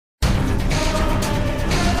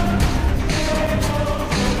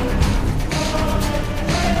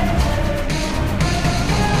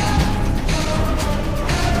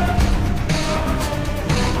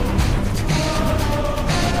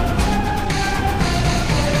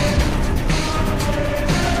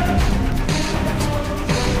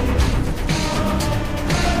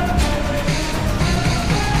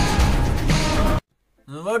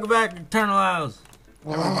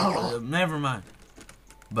never mind.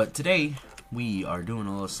 But today, we are doing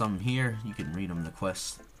a little something here. You can read them the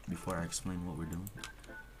quest before I explain what we're doing.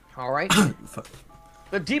 Alright.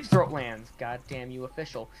 The Deep Throat Lands. Goddamn you,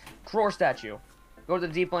 official. KROR statue. Go to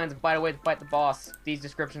the Deeplands and fight the boss. These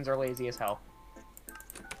descriptions are lazy as hell.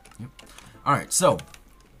 Yep. Alright, so,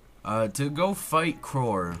 to go fight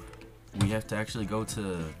KROR, we have to actually go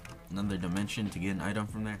to another dimension to get an item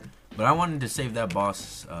from there. But I wanted to save that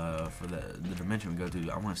boss for the dimension we go to.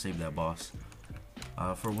 I want to save that boss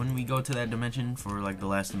for when we go to that dimension, for like the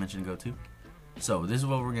last dimension to go to. So this is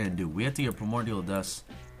what we're going to do. We have to get primordial dust,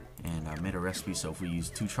 and I made a recipe. So if we use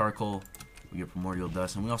 2 charcoal, we get primordial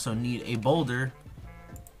dust. And we also need a boulder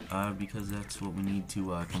because that's what we need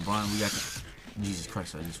to combine. We got, Jesus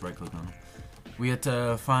Christ, I just right clicked on it. We had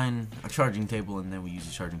to find a charging table, and then we use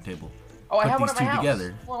a charging table. Oh, I have one these at my two house.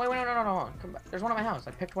 together. Well, wait, no. Come back. There's one at my house.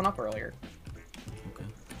 I picked one up earlier. Okay.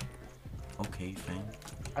 Okay, fam.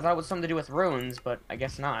 I thought it was something to do with runes, but I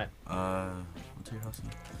guess not. What's your house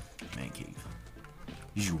again? Man cave.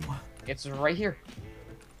 Zoom. It's right here.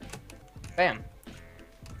 Bam.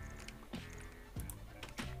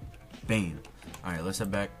 Bam. Alright, let's head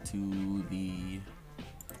back to the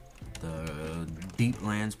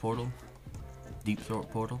Deeplands portal. Deep Throat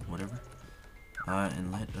portal, whatever.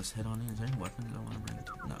 And let us head on in. Is there any weapons I want to bring?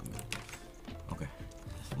 No, I'm good. Okay.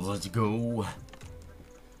 Let's go.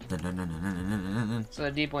 So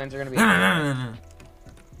the Deeplands are gonna be.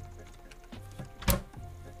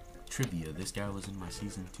 Trivia. This guy was in my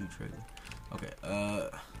season 2 trailer. Okay.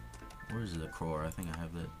 Where's the KROR? I think I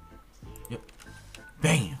have that. Yep.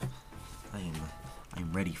 Bam.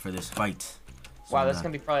 I'm ready for this fight. Wow, this is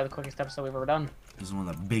gonna be probably the quickest episode we've ever done. This is one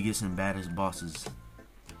of the biggest and baddest bosses.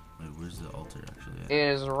 Wait, where's the altar actually at?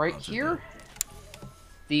 It is right here. There.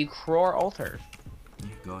 The KROR altar. Yeah,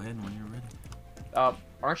 go ahead when you're ready.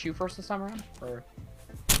 Aren't you first this time around? Or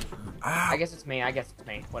I guess it's me.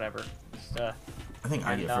 Whatever. Just, I think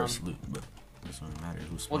I get first loot, but it doesn't matter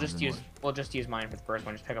who's. We'll just use mine for the first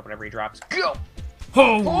one. Just pick up whatever he drops. Go!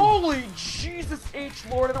 Oh! Holy Jesus H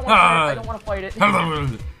Lord! I don't want to fight it. Okay,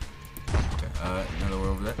 another one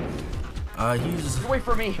over there. He's wait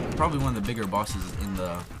for me. Probably one of the bigger bosses in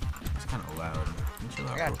the. It's kind of loud.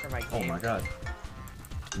 I gotta turn my game. Oh my god.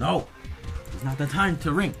 No! It's not the time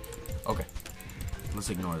to ring. Okay. Let's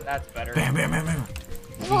ignore that. That's better. Bam, bam, bam, bam.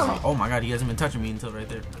 Oh my god, he hasn't been touching me until right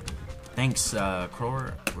there. Thanks,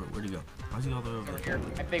 KROR. Where'd he go? Why's he all the way over there?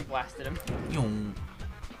 I big blasted him.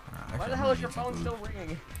 Why the hell is your phone still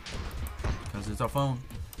ringing? Because it's our phone.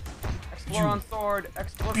 Exploron sword,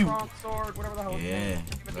 Exploron sword, whatever the hell. Yeah,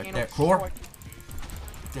 like that KROR.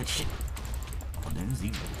 That shit. Oh, damn, this is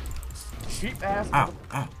easy. Cheap ass. Ow,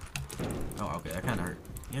 ow. Oh, okay, that kind of hurt.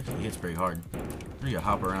 He actually hits pretty hard. You gotta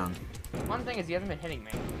hop around. One thing is he hasn't been hitting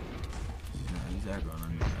me. He's aggroing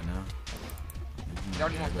on you right now. He's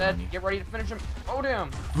already almost dead. Get ready to finish him. Oh,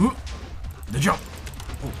 damn. The jump.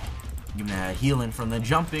 Oh. Give me that healing from the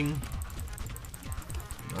jumping.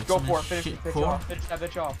 Like go for it. Finish that bitch off. Finish that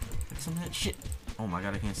bitch off. Like some of that shit. Oh my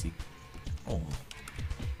god, I can't see. Oh.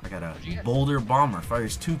 I got a boulder bomber.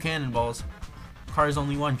 Fires 2 cannonballs. Requires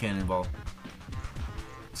only 1 cannonball.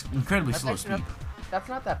 It's incredibly slow speed. That's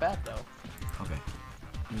not that bad, though. Okay.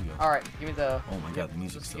 Here we go. Alright, give me the... Oh my god, the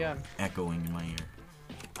music's still echoing in my ear.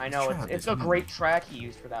 I know, it's a great track he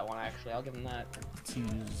used for that one, actually. I'll give him that. Let's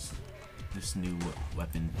use this new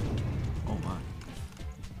weapon. Oh my.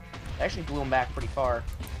 I actually blew him back pretty far.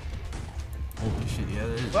 Holy shit, yeah,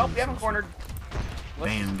 that is. Well, we have him cornered.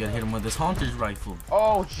 Bam, gotta hit him with this Haunter's rifle.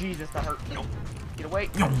 Oh, Jesus, that hurt. No. Get away.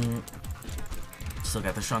 Still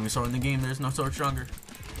got the strongest sword in the game. There's no sword stronger.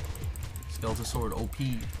 Skeleton sword, OP.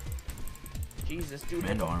 Jesus, dude.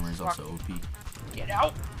 Mando armor is also OP. Get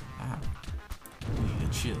out. Ah. You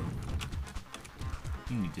need to chill.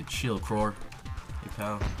 You need to chill, KROR. Hey,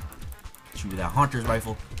 pal. Get you with that Haunter's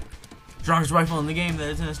rifle. Strongest rifle in the game that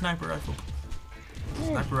isn't a sniper rifle.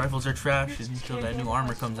 Sniper rifles are trash until that new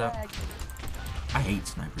armor comes out. I hate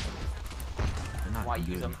snipers. They're not good.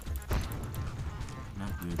 Use them?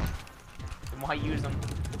 Not good. Then why use them?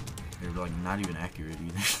 They're like not even accurate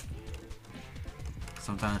either.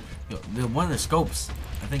 Sometimes, one of the scopes.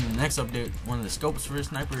 I think in the next update, one of the scopes for a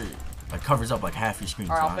sniper like covers up like half your screen.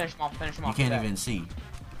 Alright, I'll finish him off. Finish him off. You can't even see.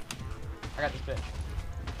 I got this bitch.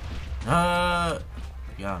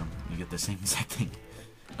 Got him. You get the same exact thing.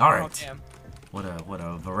 All right. Oh, damn. What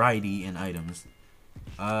a variety in items.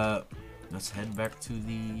 Let's head back to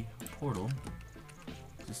the portal.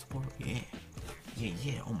 Is this the portal?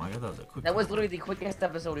 Yeah. Oh my god, that was a quick. That was literally the quickest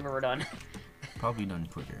episode we've ever done. Probably done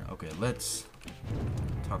quicker. Okay, let's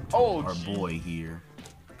talk to our boy here.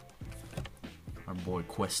 Our boy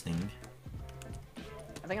questing.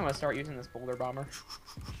 I think I'm gonna start using this boulder bomber.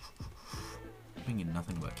 I've been getting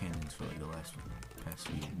nothing but cannons for like the past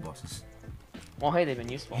few bosses. Well, hey, they've been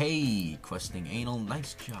useful. Hey, questing anal,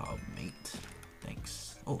 nice job, mate.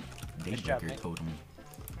 Thanks. Oh, Daybreaker totem.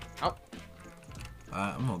 Oh.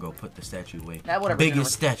 I'm gonna go put the statue away. That whatever.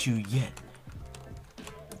 Biggest statue yet.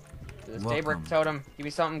 This Daybreaker totem. Give me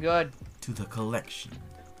something good. To the collection,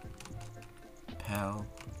 pal.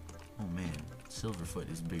 Oh man, Silverfoot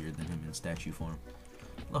is bigger than him in statue form.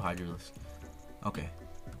 Hello, Hydralisk. Okay.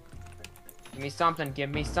 Give me something. Give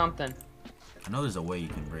me something. I know there's a way you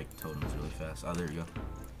can break totems really fast. Oh, there you go.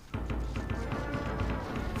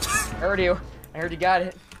 I heard you. I heard you got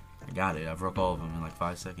it. I got it. I broke all of them in like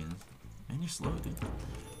 5 seconds. Man, you're slow, dude.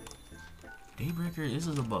 Daybreaker, this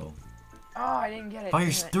is a bow. Oh, I didn't get it.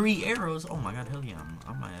 Fires 3 arrows. Oh my god, hell yeah.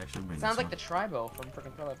 I might actually bring Sounds this like the tri-bow from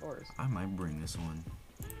freaking Twilight Forest. I might bring this one.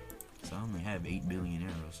 So I only have 8 billion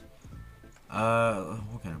arrows.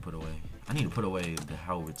 What can I put away? I need to put away the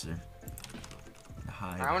howitzer. The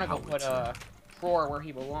high I want to go put KROR where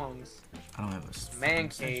he belongs. I don't have a man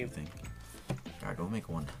cave thing. Alright, go make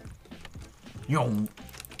one. Yo,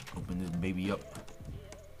 open this baby up.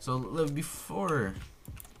 So before,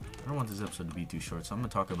 I don't want this episode to be too short, so I'm gonna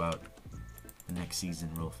talk about the next season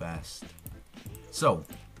real fast. So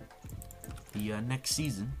the next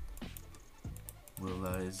season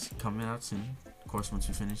is coming out soon. Of course, once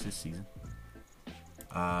we finish this season.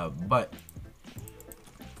 But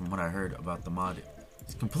from what I heard about the mod,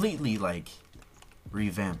 it's completely like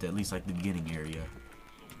revamped, at least like the beginning area,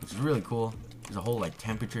 which is really cool. There's a whole like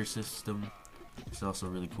temperature system. It's also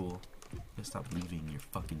really cool. Just stop leaving your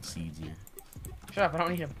fucking seeds here. Shut up, I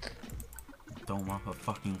don't need them. Throw them off a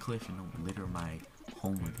fucking cliff and don't litter my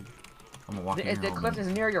home with it. I'm gonna walk in your The home cliff is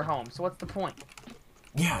near your home, so what's the point?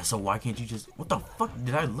 Yeah, so why can't you just... What the fuck?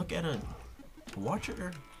 Did I look at a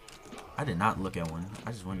watcher? I did not look at one.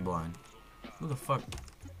 I just went blind. Who the fuck?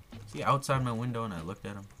 See outside my window and I looked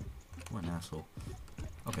at him? What an asshole.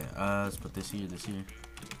 Okay, let's put this here, this here.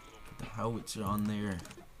 Put the howitzer on there.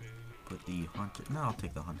 Put the hunter... No, I'll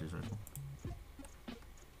take the hunter's rifle.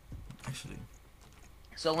 Actually...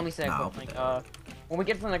 So let me say a quick thing. When we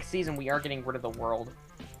get to the next season, we are getting rid of the world.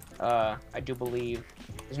 I do believe.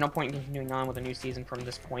 There's no point in continuing on with a new season from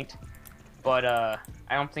this point. But I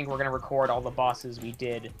don't think we're going to record all the bosses we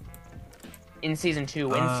did in Season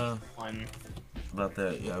 2 and Season 1. About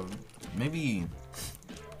that, yeah. Maybe...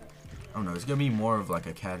 I don't know. It's going to be more of like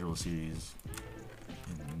a casual series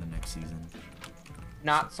in the next season.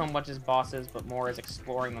 Not so much as bosses, but more as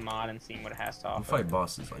exploring the mod and seeing what it has to offer. We'll fight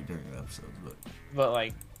bosses like during the episodes, but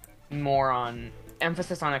like more on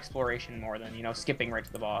emphasis on exploration more than, you know, skipping right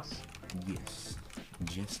to the boss. Yes.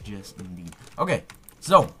 Just indeed. Okay,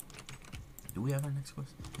 so do we have our next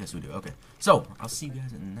question? Yes, we do. Okay. So I'll see you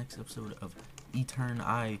guys in the next episode of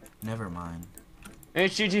Nevermind.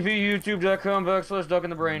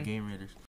 http://youtube.com/duckinthebrain. Game Raiders.